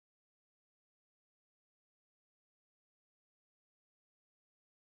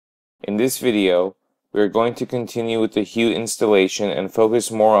In this video, we are going to continue with the Hue installation and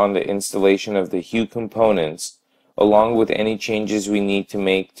focus more on the installation of the Hue components, along with any changes we need to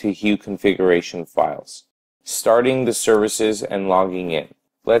make to Hue configuration files. Starting the services and logging in.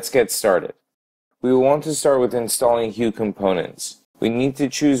 Let's get started. We will want to start with installing Hue components. We need to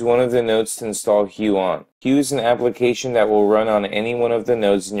choose one of the nodes to install Hue on. Hue is an application that will run on any one of the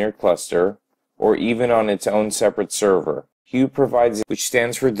nodes in your cluster, or even on its own separate server. Hue provides, which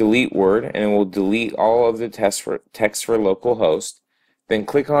stands for delete word, and it will delete all of the text for localhost. Then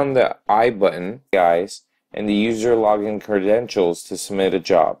click on the I button, eyes, and the user login credentials to submit a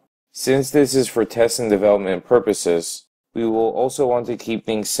job. Since this is for test and development purposes, we will also want to keep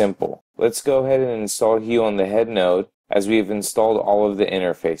things simple. Let's go ahead and install Hue on the head node, as we have installed all of the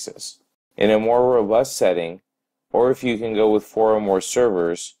interfaces. In a more robust setting, or if you can go with 4 or more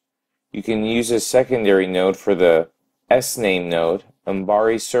servers, you can use a secondary node for the sname node,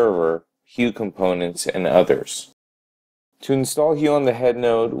 Ambari server, Hue components, and others. To install Hue on the head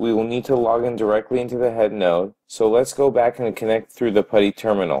node, we will need to log in directly into the head node, so let's go back and connect through the PuTTY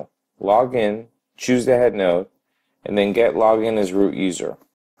terminal. Log in, choose the head node, and then get login as root user.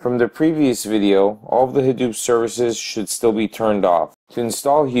 From the previous video, all of the Hadoop services should still be turned off. To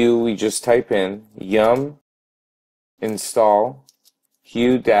install Hue, we just type in yum install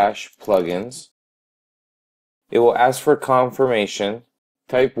Hue-plugins. It will ask for confirmation.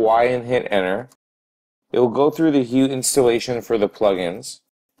 Type Y and hit enter. It will go through the Hue installation for the plugins.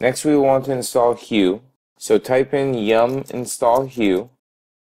 Next, we will want to install Hue, so type in yum install Hue.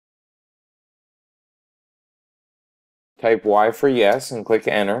 Type Y for yes and click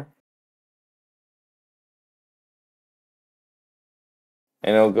enter.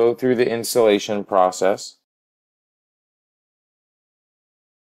 And it'll go through the installation process.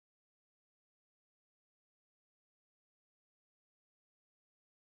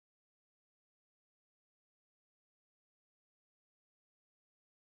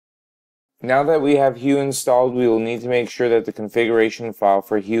 Now that we have Hue installed, we will need to make sure that the configuration file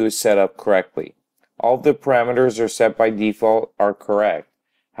for Hue is set up correctly. All of the parameters are set by default are correct.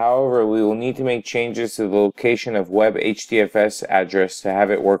 However, we will need to make changes to the location of web HDFS address to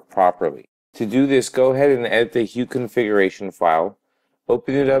have it work properly. To do this, go ahead and edit the Hue configuration file.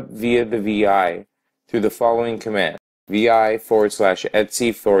 Open it up via the VI through the following command: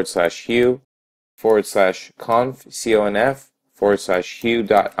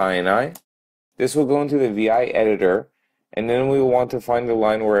 vi/etc/hue/conf/hue.ini. This will go into the VI editor, and then we will want to find the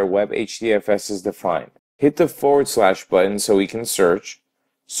line where a web HDFS is defined. Hit the / button so we can search.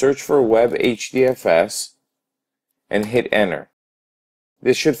 Search for web HDFS and hit enter.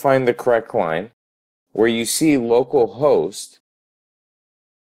 This should find the correct line. Where you see localhost,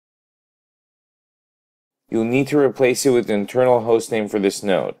 you'll need to replace it with the internal hostname for this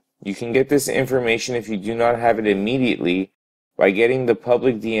node. You can get this information if you do not have it immediately by getting the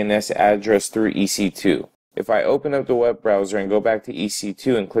public DNS address through EC2. If I open up the web browser and go back to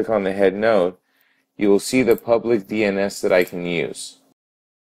EC2 and click on the head node, you will see the public DNS that I can use.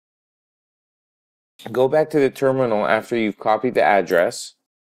 Go back to the terminal after you've copied the address,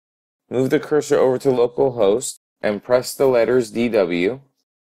 move the cursor over to localhost, and press the letters DW,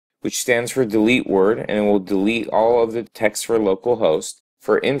 which stands for delete word, and it will delete all of the text for localhost.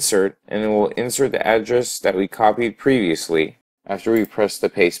 For insert, and it will insert the address that we copied previously after we press the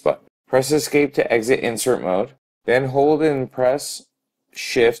paste button. Press escape to exit insert mode, then hold and press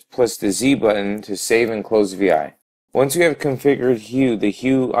Shift plus the Z button to save and close VI. Once we have configured Hue, the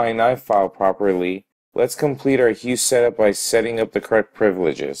Hue ini file properly, let's complete our Hue setup by setting up the correct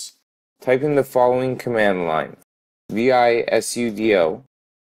privileges. Type in the following command line: vi-sudo.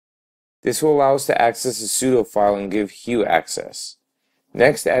 This will allow us to access a sudo file and give Hue access.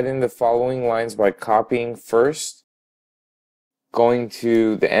 Next, add in the following lines by copying first, going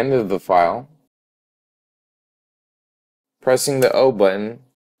to the end of the file, pressing the O button,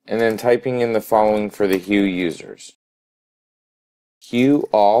 and then typing in the following for the Hue users. Hue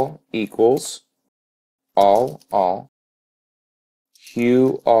all equals all,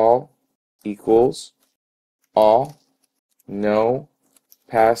 Hue all equals all, no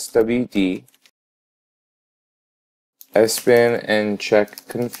pass WD, sbin and check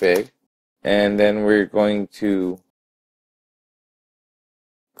config, and then we're going to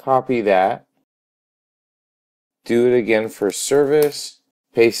copy that, do it again for service,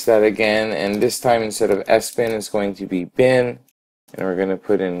 paste that again, and this time instead of sbin it's going to be bin, and we're going to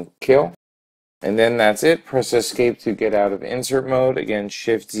put in kill. And then that's it. Press escape to get out of insert mode. Again,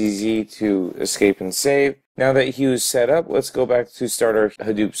 Shift ZZ to escape and save. Now that Hue is set up, let's go back to start our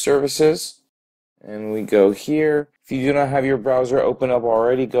Hadoop services. And we go here. If you do not have your browser open up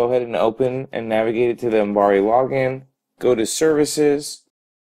already, go ahead and open and navigate it to the Embari login. Go to Services,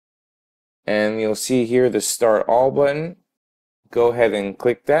 and you'll see here the Start All button. Go ahead and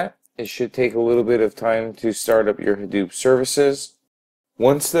click that. It should take a little bit of time to start up your Hadoop services.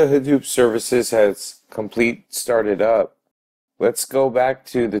 Once the Hadoop services has started up, let's go back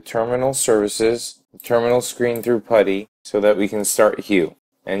to the terminal services, the terminal screen through PuTTY, so that we can start Hue.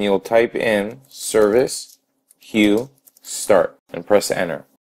 And you'll type in service Hue start and press enter.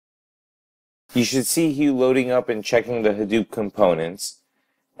 You should see Hue loading up and checking the Hadoop components,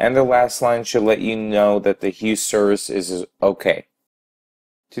 and the last line should let you know that the Hue service is okay.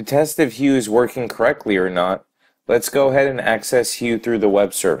 To test if Hue is working correctly or not, let's go ahead and access Hue through the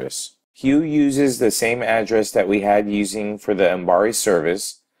web service. Hue uses the same address that we had using for the Embari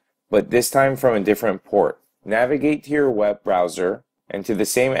service, but this time from a different port. Navigate to your web browser and to the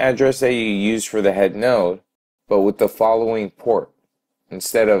same address that you used for the head node, but with the following port.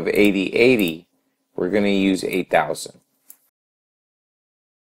 Instead of 8080, we're going to use 8000.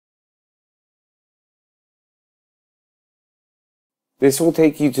 This will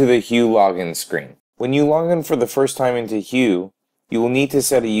take you to the Hue login screen. When you log in for the first time into Hue, you will need to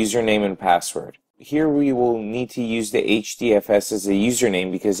set a username and password. Here we will need to use the HDFS as a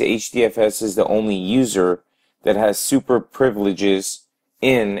username because HDFS is the only user that has super privileges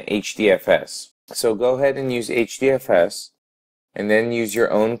in HDFS. So go ahead and use HDFS and then use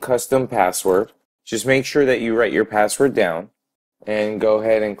your own custom password. Just make sure that you write your password down and go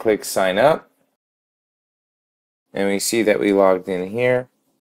ahead and click sign up. And we see that we logged in here.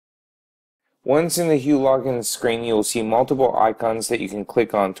 Once in the Hue login screen, you will see multiple icons that you can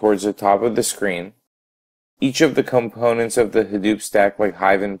click on towards the top of the screen. Each of the components of the Hadoop stack like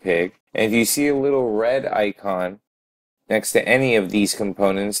Hive and Pig. And if you see a little red icon next to any of these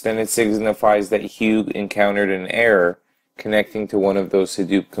components, then it signifies that Hue encountered an error connecting to one of those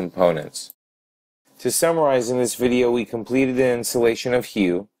Hadoop components. To summarize, in this video we completed the installation of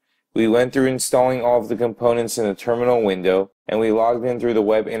Hue. We went through installing all of the components in the terminal window, and we logged in through the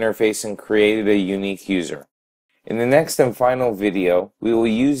web interface and created a unique user. In the next and final video, we will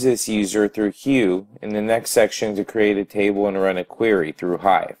use this user through Hue in the next section to create a table and run a query through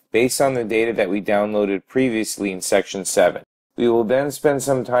Hive, based on the data that we downloaded previously in section 7. We will then spend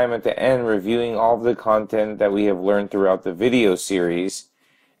some time at the end reviewing all of the content that we have learned throughout the video series,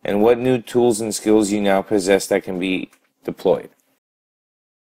 and what new tools and skills you now possess that can be deployed.